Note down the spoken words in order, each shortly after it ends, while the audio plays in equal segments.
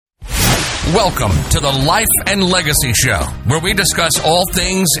Welcome to the Life and Legacy Show, where we discuss all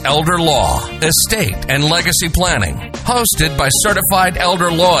things elder law, estate, and legacy planning. Hosted by certified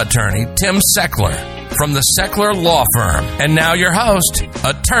elder law attorney Tim Sechler from the Sechler Law Firm. And now your host,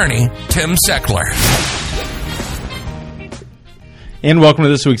 attorney Tim Sechler. And welcome to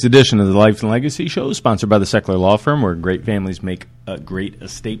this week's edition of the Life and Legacy Show, sponsored by the Sechler Law Firm, where great families make great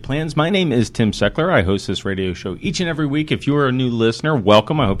estate plans. My name is Tim Sechler. I host this radio show each and every week. If you are a new listener,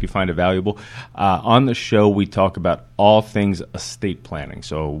 welcome. I hope you find it valuable. On the show, we talk about all things estate planning.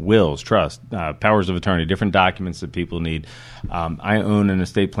 So wills, trust, powers of attorney, different documents that people need. I own an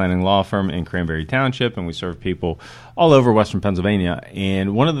estate planning law firm in Cranberry Township, and we serve people all over Western Pennsylvania.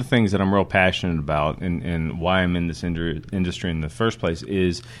 And one of the things that I'm real passionate about and why I'm in this industry in the first place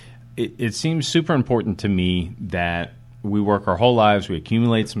is it seems super important to me that we work our whole lives, we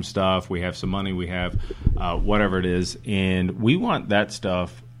accumulate some stuff, we have some money, we have whatever it is, and we want that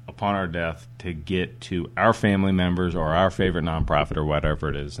stuff upon our death to get to our family members or our favorite nonprofit or whatever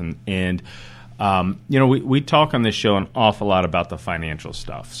it is. And we talk on this show an awful lot about the financial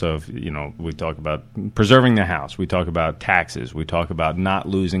stuff. So, we talk about preserving the house. We talk about taxes. We talk about not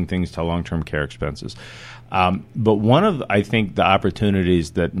losing things to long-term care expenses. But one of, I think, the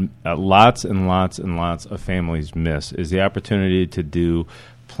opportunities that lots and lots and lots of families miss is the opportunity to do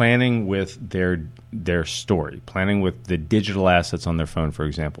planning with their story, planning with the digital assets on their phone, for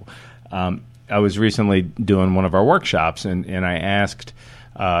example. I was recently doing one of our workshops, and I asked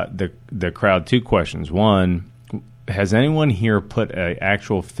the crowd two questions. One, has anyone here put an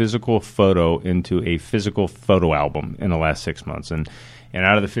actual physical photo into a physical photo album in the last 6 months? And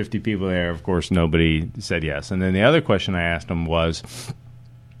out of the 50 people there, of course, nobody said yes. And then the other question I asked them was,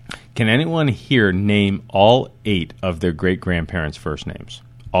 can anyone here name all 8 of their great-grandparents' first names?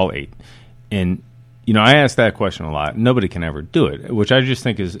 All 8. And I ask that question a lot. Nobody can ever do it, which I just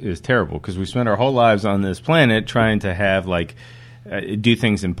think is terrible, because we spend our whole lives on this planet trying to have, do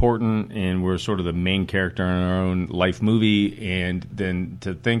things important, and we're sort of the main character in our own life movie, and then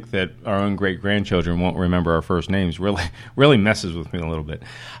to think that our own great-grandchildren won't remember our first names really messes with me a little bit.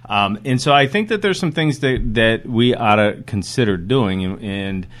 And so I think that there's some things that we ought to consider doing,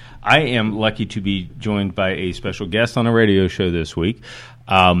 and I am lucky to be joined by a special guest on a radio show this week.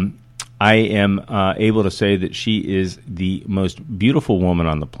 I am able to say that she is the most beautiful woman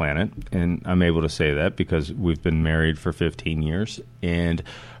on the planet, and I'm able to say that because we've been married for 15 years. And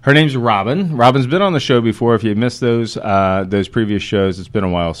her name's Robyn. Robyn's been on the show before. If you missed those previous shows, it's been a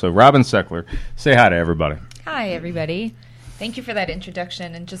while. So Robyn Sechler, say hi to everybody. Hi, everybody. Thank you for that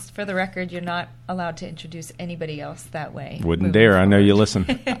introduction. And just for the record, you're not allowed to introduce anybody else that way. Wouldn't dare. Forward. I know you listen.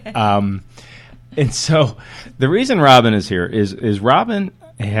 And so the reason Robyn is here is Robyn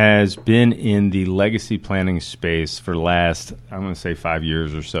has been in the legacy planning space for the last, I'm going to say 5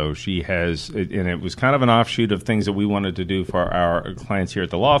 years or so. She has, and it was kind of an offshoot of things that we wanted to do for our clients here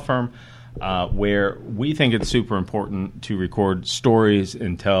at the law firm, where we think it's super important to record stories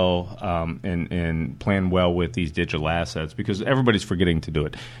and tell and plan well with these digital assets, because everybody's forgetting to do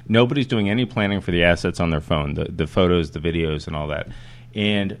it. Nobody's doing any planning for the assets on their phone, the photos, the videos, and all that.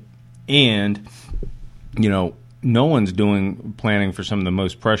 And no one's doing planning for some of the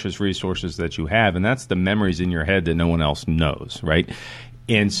most precious resources that you have, and that's the memories in your head that no one else knows, right?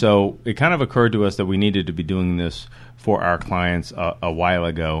 And so it kind of occurred to us that we needed to be doing this for our clients a while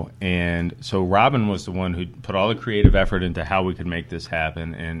ago. And so Robyn was the one who put all the creative effort into how we could make this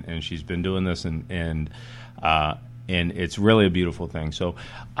happen, and she's been doing this, and it's really a beautiful thing. So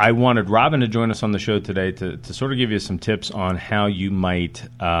I wanted Robyn to join us on the show today to sort of give you some tips on how you might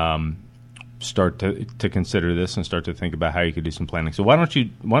start to consider this and start to think about how you could do some planning. So why don't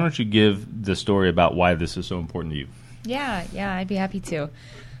you give the story about why this is so important to you? Yeah, I'd be happy to.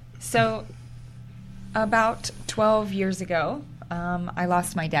 So about 12 years ago, I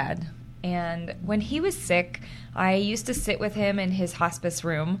lost my dad. And when he was sick, I used to sit with him in his hospice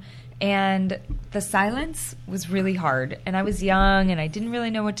room, and the silence was really hard. And I was young, and I didn't really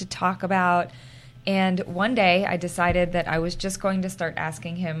know what to talk about. And one day I decided that I was just going to start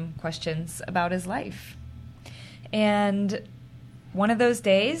asking him questions about his life. And one of those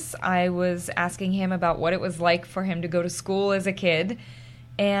days I was asking him about what it was like for him to go to school as a kid.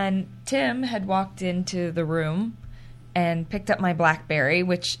 And Tim had walked into the room and picked up my BlackBerry,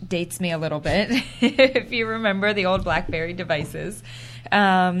 which dates me a little bit, if you remember the old BlackBerry devices.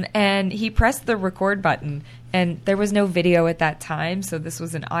 And he pressed the record button, and there was no video at that time, so this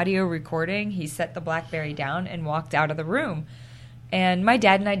was an audio recording. He set the BlackBerry down and walked out of the room. And my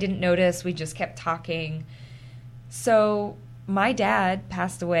dad and I didn't notice. We just kept talking. So my dad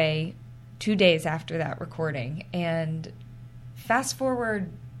passed away 2 days after that recording. And fast forward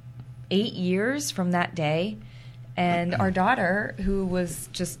 8 years from that day. And our daughter, who was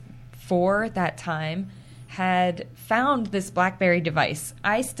just 4 at that time, had found this BlackBerry device.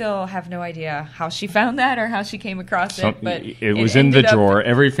 I still have no idea how she found that or how she came across it, but it was in the drawer.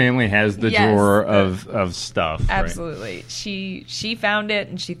 Every family has the drawer of stuff. Absolutely. Right? She found it,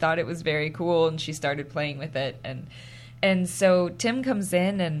 and she thought it was very cool, and she started playing with it. And so Tim comes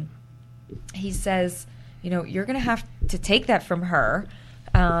in, and he says, you're going to have to take that from her,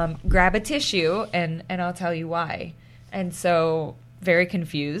 grab a tissue, and I'll tell you why. And so, very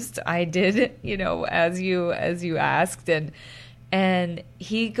confused, I did, as you asked, and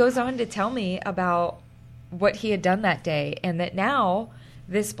he goes on to tell me about what he had done that day, and that now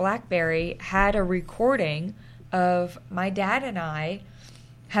this BlackBerry had a recording of my dad and I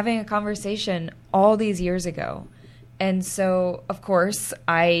having a conversation all these years ago. And so, of course,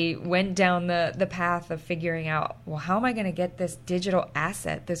 I went down the path of figuring out, well, how am I going to get this digital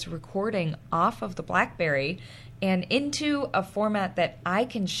asset, this recording, off of the BlackBerry and into a format that I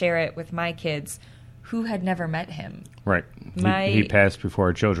can share it with my kids who had never met him. Right. He passed before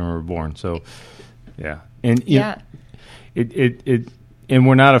our children were born. So, yeah. And and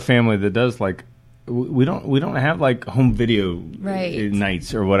we're not a family that does we don't have home video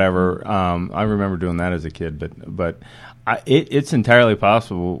nights or whatever. I remember doing that as a kid, but it's entirely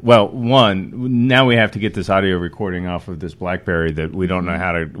possible. Well, one, now we have to get this audio recording off of this BlackBerry that we don't know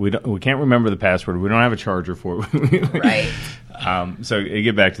how to. We can't remember the password. We don't have a charger for it. Right. So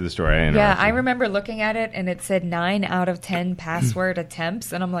get back to the story. I remember looking at it and it said 9 out of 10 password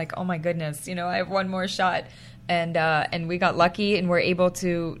attempts, and I'm like, oh my goodness, I have one more shot. And we got lucky and were able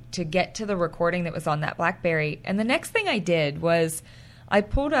to get to the recording that was on that BlackBerry. And the next thing I did was I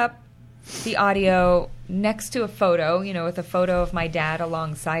pulled up the audio next to a photo, with a photo of my dad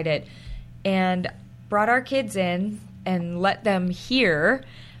alongside it, and brought our kids in and let them hear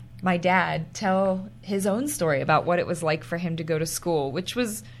my dad tell his own story about what it was like for him to go to school, which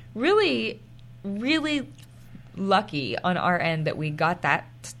was really, really lucky on our end that we got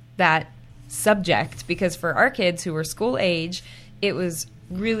that subject, because for our kids who were school age, it was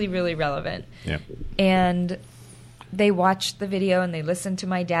really, really relevant. Yeah. And they watched the video and they listened to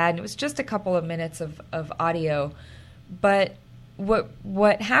my dad, and it was just a couple of minutes of audio. But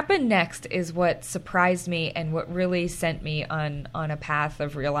what happened next is what surprised me and what really sent me on a path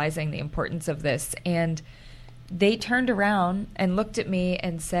of realizing the importance of this. And they turned around and looked at me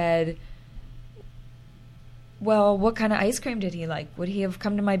and said, well, what kind of ice cream did he like? Would he have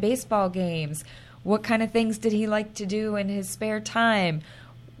come to my baseball games? What kind of things did he like to do in his spare time?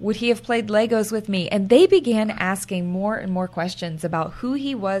 Would he have played Legos with me? And they began asking more and more questions about who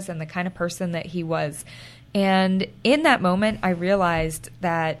he was and the kind of person that he was. And in that moment, I realized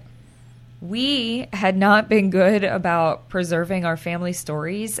that we had not been good about preserving our family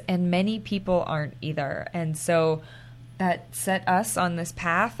stories, and many people aren't either. And so that set us on this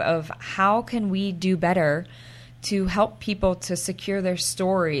path of how can we do better to help people to secure their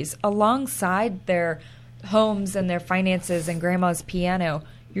stories alongside their homes and their finances and grandma's piano.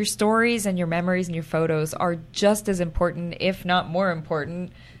 Your stories and your memories and your photos are just as important, if not more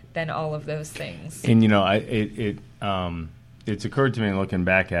important, than all of those things. And it's occurred to me looking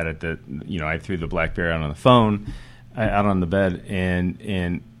back at it that I threw the BlackBerry out on the phone, out on the bed,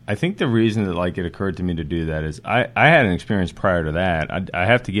 and I think the reason that it occurred to me to do that is I had an experience prior to that. I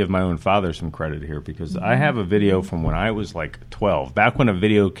have to give my own father some credit here, because I have a video from when I was 12, back when a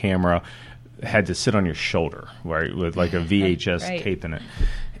video camera had to sit on your shoulder, right, with a VHS right. tape in it.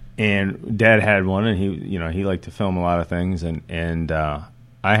 And Dad had one, and he liked to film a lot of things, and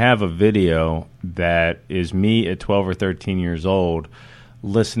I have a video that is me at 12 or 13 years old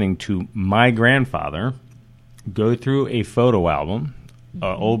listening to my grandfather go through a photo album,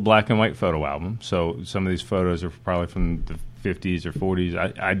 old black and white photo album. So some of these photos are probably from the 50s or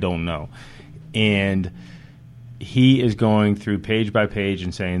 40s. I don't know. And he is going through page by page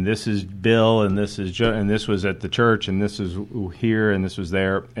and saying, this is Bill, and this is Joe, and this was at the church, and this is here, and this was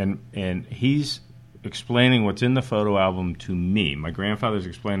there. And he's explaining what's in the photo album to me. My grandfather's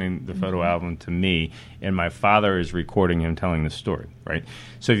explaining the photo album to me, and my father is recording him telling the story, right?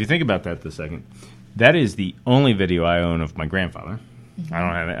 So if you think about that for a second, that is the only video I own of my grandfather. I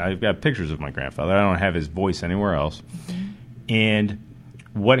don't have it. I've got pictures of my grandfather. I don't have his voice anywhere else. And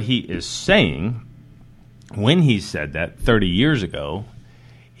what he is saying, when he said that 30 years ago,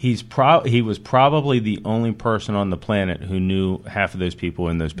 he was probably the only person on the planet who knew half of those people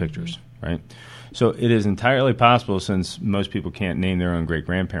in those pictures, right? So it is entirely possible, since most people can't name their own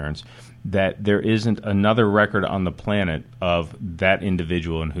great-grandparents, that there isn't another record on the planet of that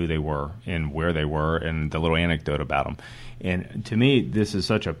individual and who they were and where they were and the little anecdote about them. And to me, this is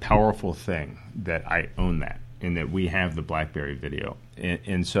such a powerful thing that I own that and that we have the BlackBerry video.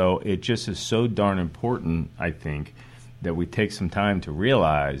 And so it just is so darn important, I think, that we take some time to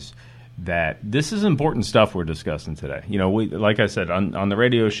realize that this is important stuff we're discussing today. You know, we, like I said, on the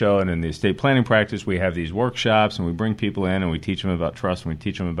radio show and in the estate planning practice, we have these workshops and we bring people in and we teach them about trust and we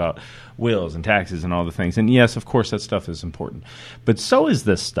teach them about wills and taxes and all the things. And yes, of course, that stuff is important. But so is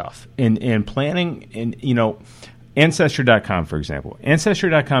this stuff. And planning, and, you know, Ancestry.com, for example.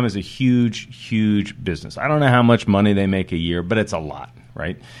 Ancestry.com is a huge, huge business. I don't know how much money they make a year, but it's a lot,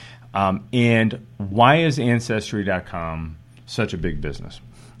 right? And why is Ancestry.com such a big business?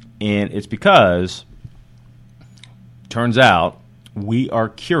 And it's because, turns out, we are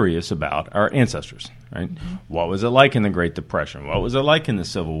curious about our ancestors, right? Mm-hmm. What was it like in the Great Depression? What was it like in the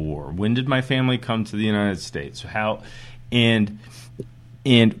Civil War? When did my family come to the United States? How? And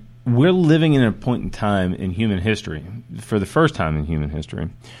we're living in a point in time in human history, for the first time in human history,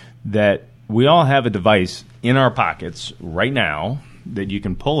 that we all have a device in our pockets right now that you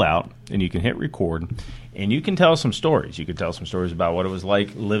can pull out and you can hit record and you can tell some stories. You can tell some stories about what it was like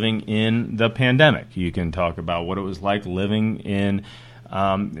living in the pandemic. You can talk about what it was like living in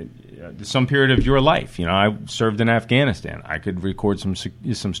some period of your life. You know, I served in Afghanistan. I could record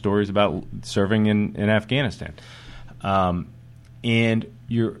some stories about serving in Afghanistan. And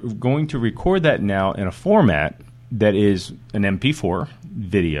you're going to record that now in a format that is an MP4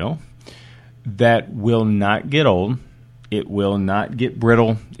 video that will not get old. It will not get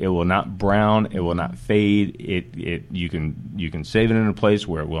brittle. It will not brown. It will not fade. You can save it in a place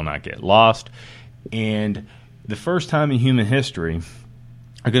where it will not get lost. And the first time in human history,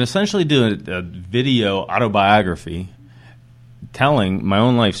 I could essentially do a video autobiography telling my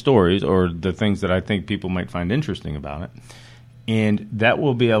own life stories or the things that I think people might find interesting about it. And that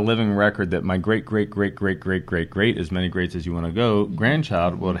will be a living record that my great, as many greats as you want to go,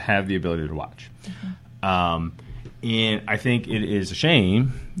 grandchild will have the ability to watch. Mm-hmm. And I think it is a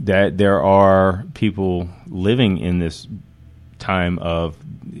shame that there are people living in this time of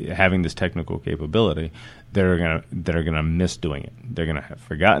having this technical capability that are gonna miss doing it. They're gonna have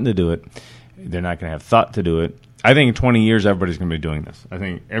forgotten to do it. They're not gonna have thought to do it. I think in 20 years everybody's gonna be doing this. I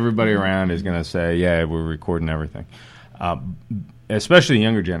think everybody around is gonna say, "Yeah, we're recording everything." Especially the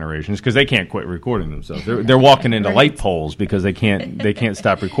younger generations, because they can't quit recording themselves. They're walking into light poles because they can't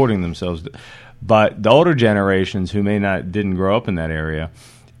stop recording themselves. But the older generations who didn't grow up in that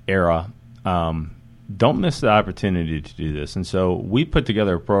era, don't miss the opportunity to do this. And so we put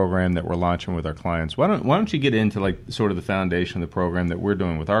together a program that we're launching with our clients. Why don't you get into like sort of the foundation of the program that we're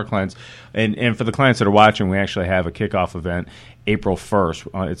doing with our clients? And for the clients that are watching, we actually have a kickoff event April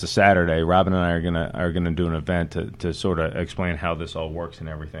 1st. It's a Saturday. Robyn and I are gonna do an event to sort of explain how this all works and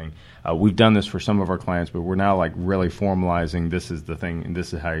everything. We've done this for some of our clients, but we're now like really formalizing this is the thing and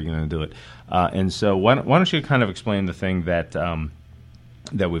this is how you're going to do it. And so why don't you kind of explain the thing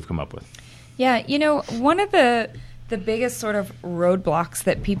that we've come up with? Yeah, you know, one of the biggest sort of roadblocks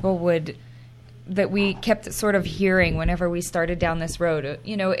that we kept sort of hearing whenever we started down this road,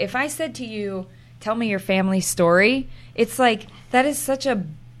 you know, if I said to you, tell me your family story, it's like that is such a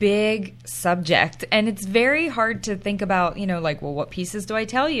big subject and it's very hard to think about, you know, like, well, what pieces do I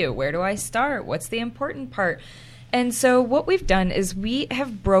tell you? Where do I start? What's the important part? And so what we've done is we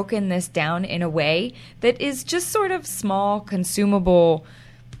have broken this down in a way that is just sort of small, consumable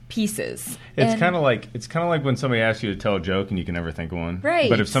pieces. It's kind of like when somebody asks you to tell a joke and you can never think of one. Right.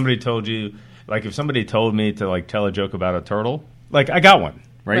 But if somebody told you, like if somebody told me to like tell a joke about a turtle, like I got one,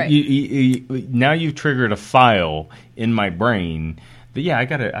 right? Now you've triggered a file in my brain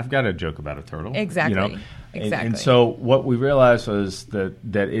that I've got a joke about a turtle. Exactly. You know? Exactly. And so what we realized was that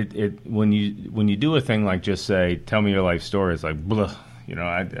it when you do a thing like just say tell me your life story, it's like blah, you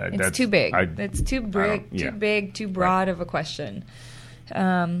know, it's too big. It's too big, too broad of a question.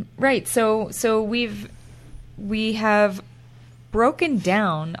 Right. So we have broken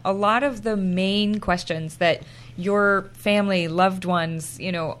down a lot of the main questions that your family, loved ones,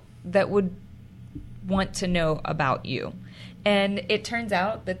 you know, that would want to know about you. And it turns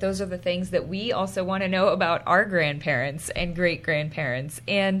out that those are the things that we also want to know about our grandparents and great-grandparents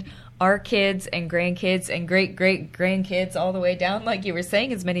and our kids and grandkids and great-great-grandkids all the way down, like you were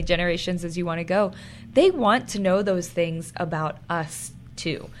saying, as many generations as you want to go. They want to know those things about us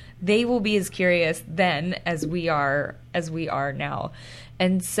too. They will be as curious then as we are now.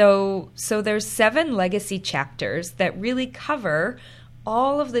 And so there's 7 legacy chapters that really cover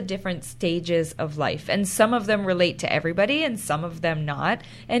all of the different stages of life. And some of them relate to everybody and some of them not.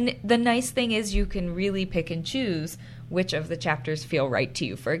 And the nice thing is you can really pick and choose which of the chapters feel right to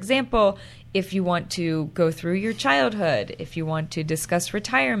you. For example, if you want to go through your childhood, if you want to discuss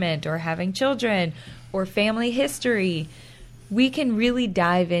retirement or having children or family history, we can really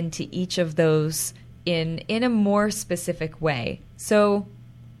dive into each of those in a more specific way. So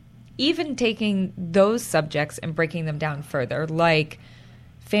even taking those subjects and breaking them down further, like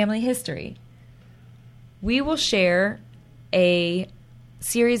family history, we will share a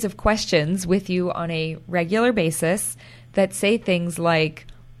series of questions with you on a regular basis that say things like,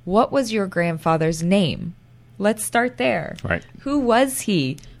 what was your grandfather's name? Let's start there. Right. Who was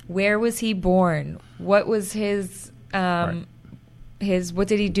he? Where was he born? What was his what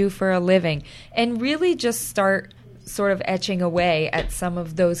did he do for a living? And really just start sort of etching away at some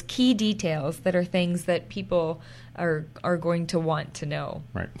of those key details that are things that people are going to want to know.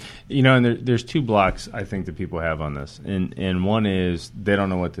 Right. And there's two blocks I think that people have on this. And one is they don't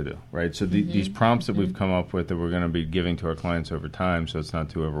know what to do, right? So these prompts that we've come up with that we're going to be giving to our clients over time so it's not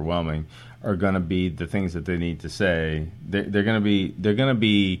too overwhelming are going to be the things that they need to say. They're going to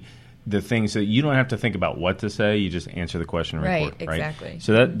be the things that you don't have to think about what to say. You just answer the question and record. Right, exactly.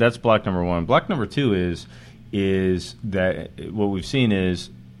 So that's block number one. Block number two is that what we've seen is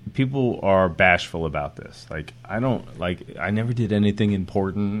people are bashful about this. Like, I never did anything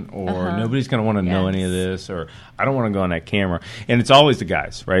important, or nobody's going to want to know any of this, or I don't want to go on that camera. And it's always the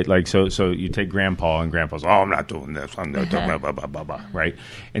guys, right? Like, so you take Grandpa, and Grandpa's, I'm not doing this. I'm not doing blah, blah, blah, blah, blah, right?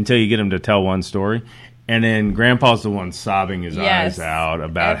 Until you get him to tell one story. And then Grandpa's the one sobbing his eyes out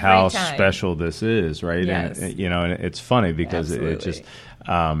about how special this is, right? Yes. And it's funny because it just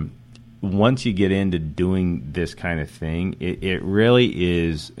once you get into doing this kind of thing, it really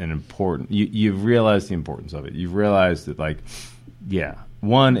is an important. You've realized the importance of it. You've realized that, like,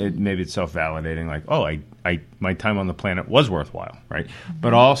 one, maybe it's self-validating, like, oh, I my time on the planet was worthwhile, right?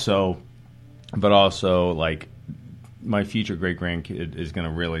 Mm-hmm. But also, like, my future great-grandkid is going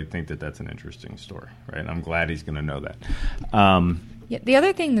to really think that that's an interesting story, right? I'm glad he's going to know that. The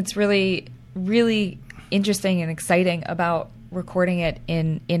other thing that's really, really interesting and exciting about recording it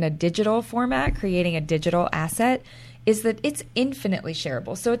in a digital format, creating a digital asset, is that it's infinitely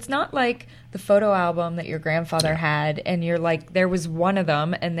shareable. So it's not like the photo album that your grandfather had, and you're like, there was one of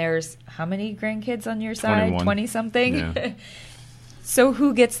them, and there's how many grandkids on your side? 20-something? Yeah. So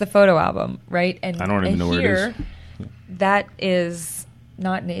who gets the photo album, right? And I don't even know where it is. That is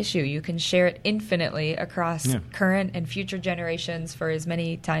not an issue. You can share it infinitely across current and future generations for as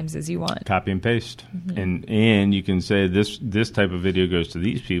many times as you want. Copy and paste. Mm-hmm. And you can say this type of video goes to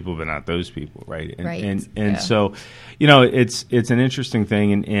these people, but not those people, right? And so, it's an interesting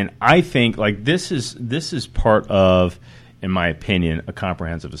thing. And I think, like, this is part of, in my opinion, a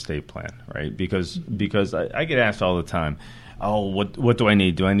comprehensive estate plan, right? Because I get asked all the time, oh, what do I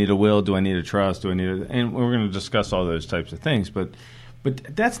need? Do I need a will? Do I need a trust? And we're going to discuss all those types of things. But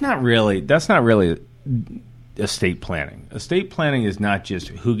that's not really estate planning. Estate planning is not just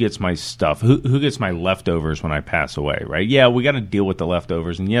who gets my stuff, who gets my leftovers when I pass away, right? Yeah, we got to deal with the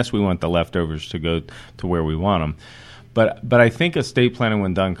leftovers, and yes, we want the leftovers to go to where we want them. But I think estate planning,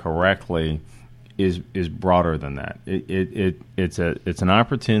 when done correctly, is broader than that. It's an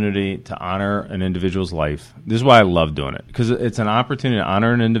opportunity to honor an individual's life. This is why I love doing it, because it's an opportunity to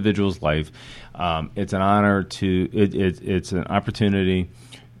honor an individual's life. It's an opportunity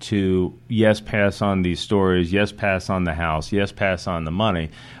to, yes, pass on these stories, yes, pass on the house, yes, pass on the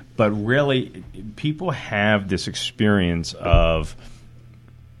money, but really people have this experience of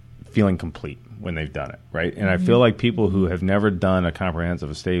feeling complete when they've done it, right? And I feel like people who have never done a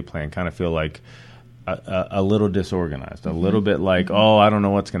comprehensive estate plan kind of feel like a little disorganized, a little bit like, oh, I don't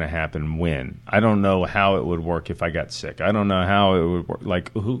know what's going to happen when. I don't know how it would work if I got sick. I don't know how it would work.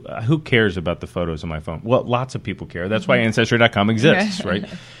 Like, who cares about the photos on my phone? Well, lots of people care. That's why Ancestry.com exists, right?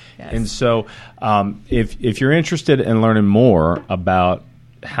 Yes. And so if you're interested in learning more about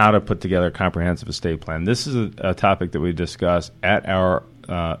how to put together a comprehensive estate plan, this is a topic that we discuss at our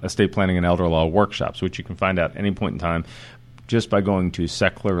estate planning and elder law workshops, which you can find out at any point in time just by going to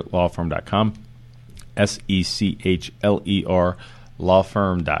SechlerLawFirm.com, SECHLER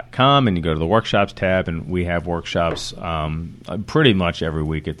lawfirm.com, and you go to the workshops tab, and we have workshops pretty much every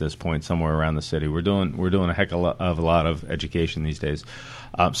week at this point somewhere around the city. We're doing a heck of a lot of education these days.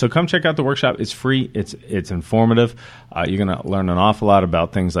 So come check out the workshop. It's free. It's informative. You're going to learn an awful lot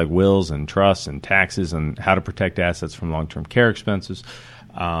about things like wills and trusts and taxes and how to protect assets from long-term care expenses.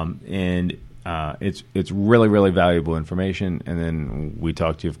 And It's really, really valuable information. And then we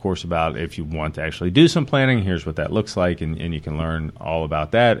talk to you, of course, about if you want to actually do some planning, here's what that looks like, and you can learn all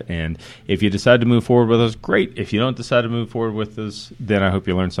about that. And if you decide to move forward with us, great. If you don't decide to move forward with us, then I hope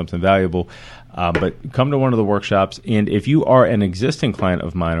you learned something valuable. But come to one of the workshops, and if you are an existing client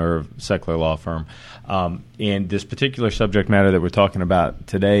of mine or of Sechler Law Firm, and this particular subject matter that we're talking about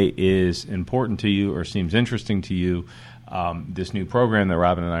today is important to you or seems interesting to you, this new program that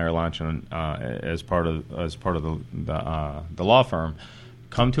Robyn and I are launching as part of the law firm,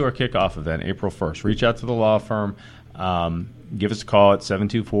 come to our kickoff event April 1st. Reach out to the law firm. Give us a call at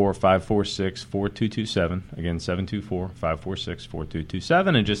 724-546-4227. Again,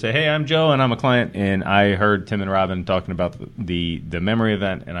 724-546-4227, and just say, hey, I'm Joe, and I'm a client, and I heard Tim and Robyn talking about the memory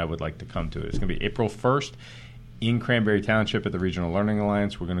event, and I would like to come to it. It's going to be April 1st in Cranberry Township at the Regional Learning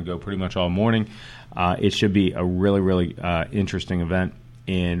Alliance. We're going to go pretty much all morning. It should be a really, really interesting event.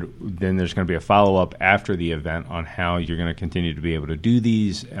 And then there's going to be a follow-up after the event on how you're going to continue to be able to do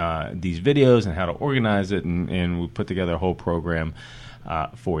these videos and how to organize it. And we put together a whole program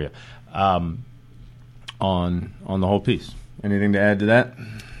for you on the whole piece. Anything to add to that?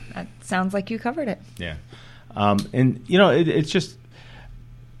 That sounds like you covered it. Yeah. And, you know, it's just –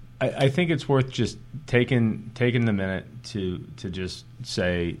 I think it's worth just taking the minute to just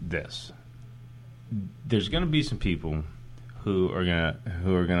say this. There's going to be some people who are gonna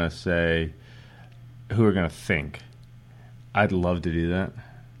think, I'd love to do that,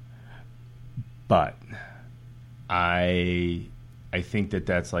 but I think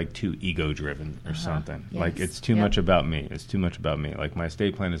that's like too ego driven or something. Yes. Like it's too much about me. It's too much about me. Like my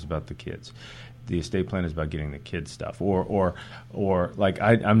estate plan is about the kids. The estate plan is about getting the kids stuff, or like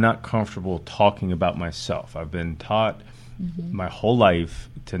I'm not comfortable talking about myself. I've been taught my whole life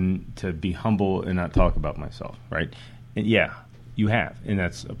to be humble and not talk about myself, right? And yeah, you have, and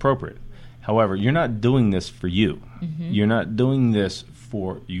that's appropriate. However, you're not doing this for you. You're not doing this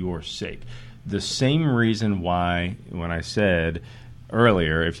for your sake. The same reason why when I said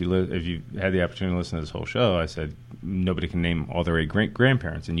earlier, if you had the opportunity to listen to this whole show, I said nobody can name all their 8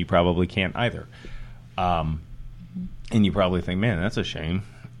 great-grandparents, and you probably can't either. And you probably think, man, that's a shame.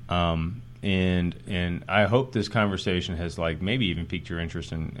 And I hope this conversation has like maybe even piqued your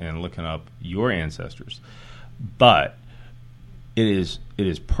interest in looking up your ancestors. But it is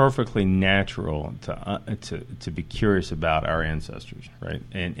perfectly natural to be curious about our ancestors, right?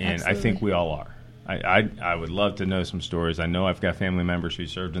 And I think we all are. I would love to know some stories. I know I've got family members who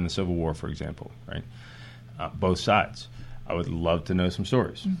served in the Civil War, for example, right? Both sides. I would love to know some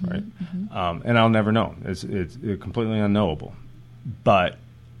stories, right? And I'll never know. It's completely unknowable. But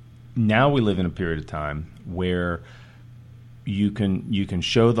now we live in a period of time where you can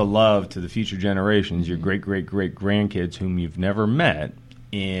show the love to the future generations, your great-great-great-grandkids whom you've never met,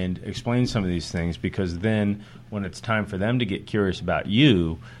 and explain some of these things, because then when it's time for them to get curious about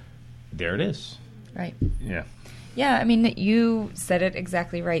you, there it is. Right. Yeah. Yeah, I mean, you said it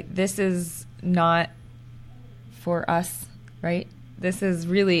exactly right. This is not for us, right? This is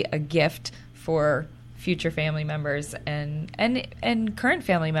really a gift for future family members and current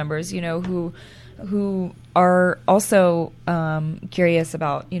family members, you know, who are also curious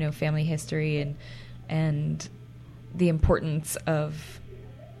about, you know, family history and the importance of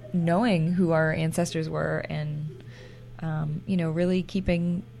knowing who our ancestors were, and you know, really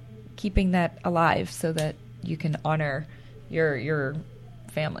keeping that alive so that you can honor your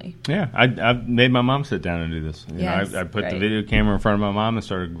family. Yeah, I've made my mom sit down and do this. Yes, I put the video camera in front of my mom and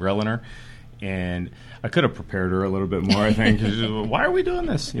started grilling her. And I could have prepared her a little bit more, I think. Why are we doing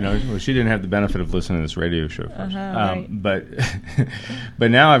this? You know, well, she didn't have the benefit of listening to this radio show first. Right.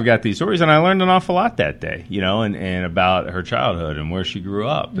 But now I've got these stories, and I learned an awful lot that day, you know, and about her childhood and where she grew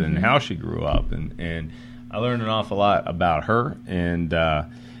up and how she grew up, and I learned an awful lot about her, and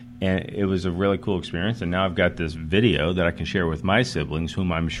it was a really cool experience. And now I've got this video that I can share with my siblings,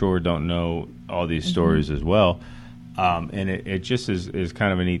 whom I'm sure don't know all these stories as well. And it just is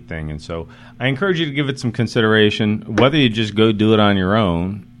kind of a neat thing. And so I encourage you to give it some consideration, whether you just go do it on your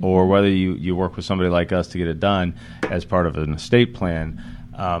own or whether you work with somebody like us to get it done as part of an estate plan.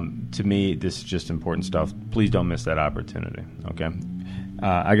 To me, this is just important stuff. Please don't miss that opportunity. Okay.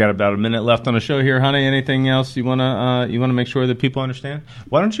 I got about a minute left on the show here, honey. Anything else you wanna make sure that people understand?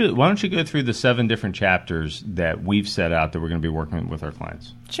 Why don't you go through the 7 different chapters that we've set out that we're going to be working with our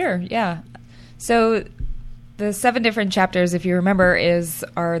clients? Sure. Yeah. So the 7 different chapters, if you remember,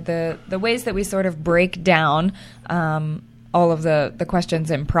 are the ways that we sort of break down all of the questions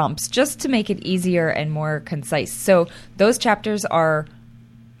and prompts just to make it easier and more concise. So those chapters are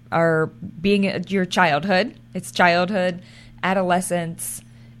being your childhood. It's childhood, adolescence,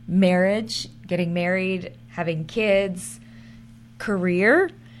 marriage, getting married, having kids, career,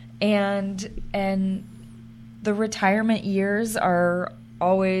 and the retirement years are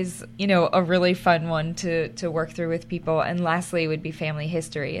always, a really fun one to work through with people. And lastly would be family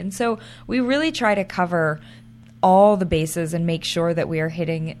history. And so we really try to cover all the bases and make sure that we are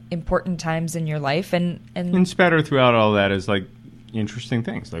hitting important times in your life. And spattered throughout all that is like interesting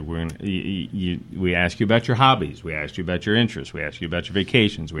things. Like we ask you about your hobbies. We ask you about your interests. We ask you about your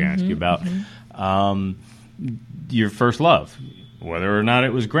vacations. We ask you about your first love. Whether or not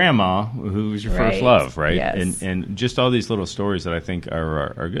it was grandma who was your first love, right? Yes. And just all these little stories that I think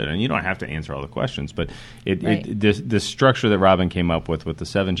are good. And you don't have to answer all the questions, but this structure that Robyn came up with the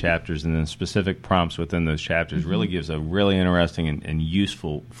 7 chapters and then specific prompts within those chapters really gives a really interesting and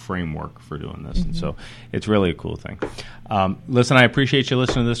useful framework for doing this. And so it's really a cool thing. Listen, I appreciate you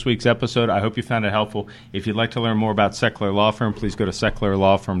listening to this week's episode. I hope you found it helpful. If you'd like to learn more about Sechler Law Firm, please go to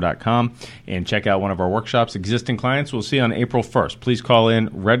sechlerlawfirm.com and check out one of our workshops. Existing clients, we'll see you on April 1st. Please call in,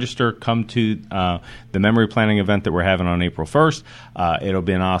 register, come to the memory planning event that we're having on April 1st. It'll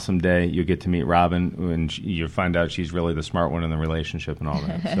be an awesome day. You'll get to meet Robyn, and you'll find out she's really the smart one in the relationship and all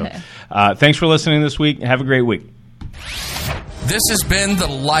that. So thanks for listening this week. Have a great week. This has been the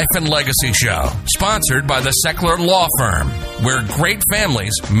Life and Legacy Show, sponsored by the Sechler Law Firm, where great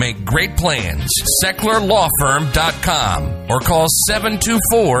families make great plans. SechlerLawFirm.com or call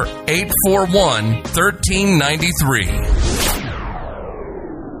 724-841-1393.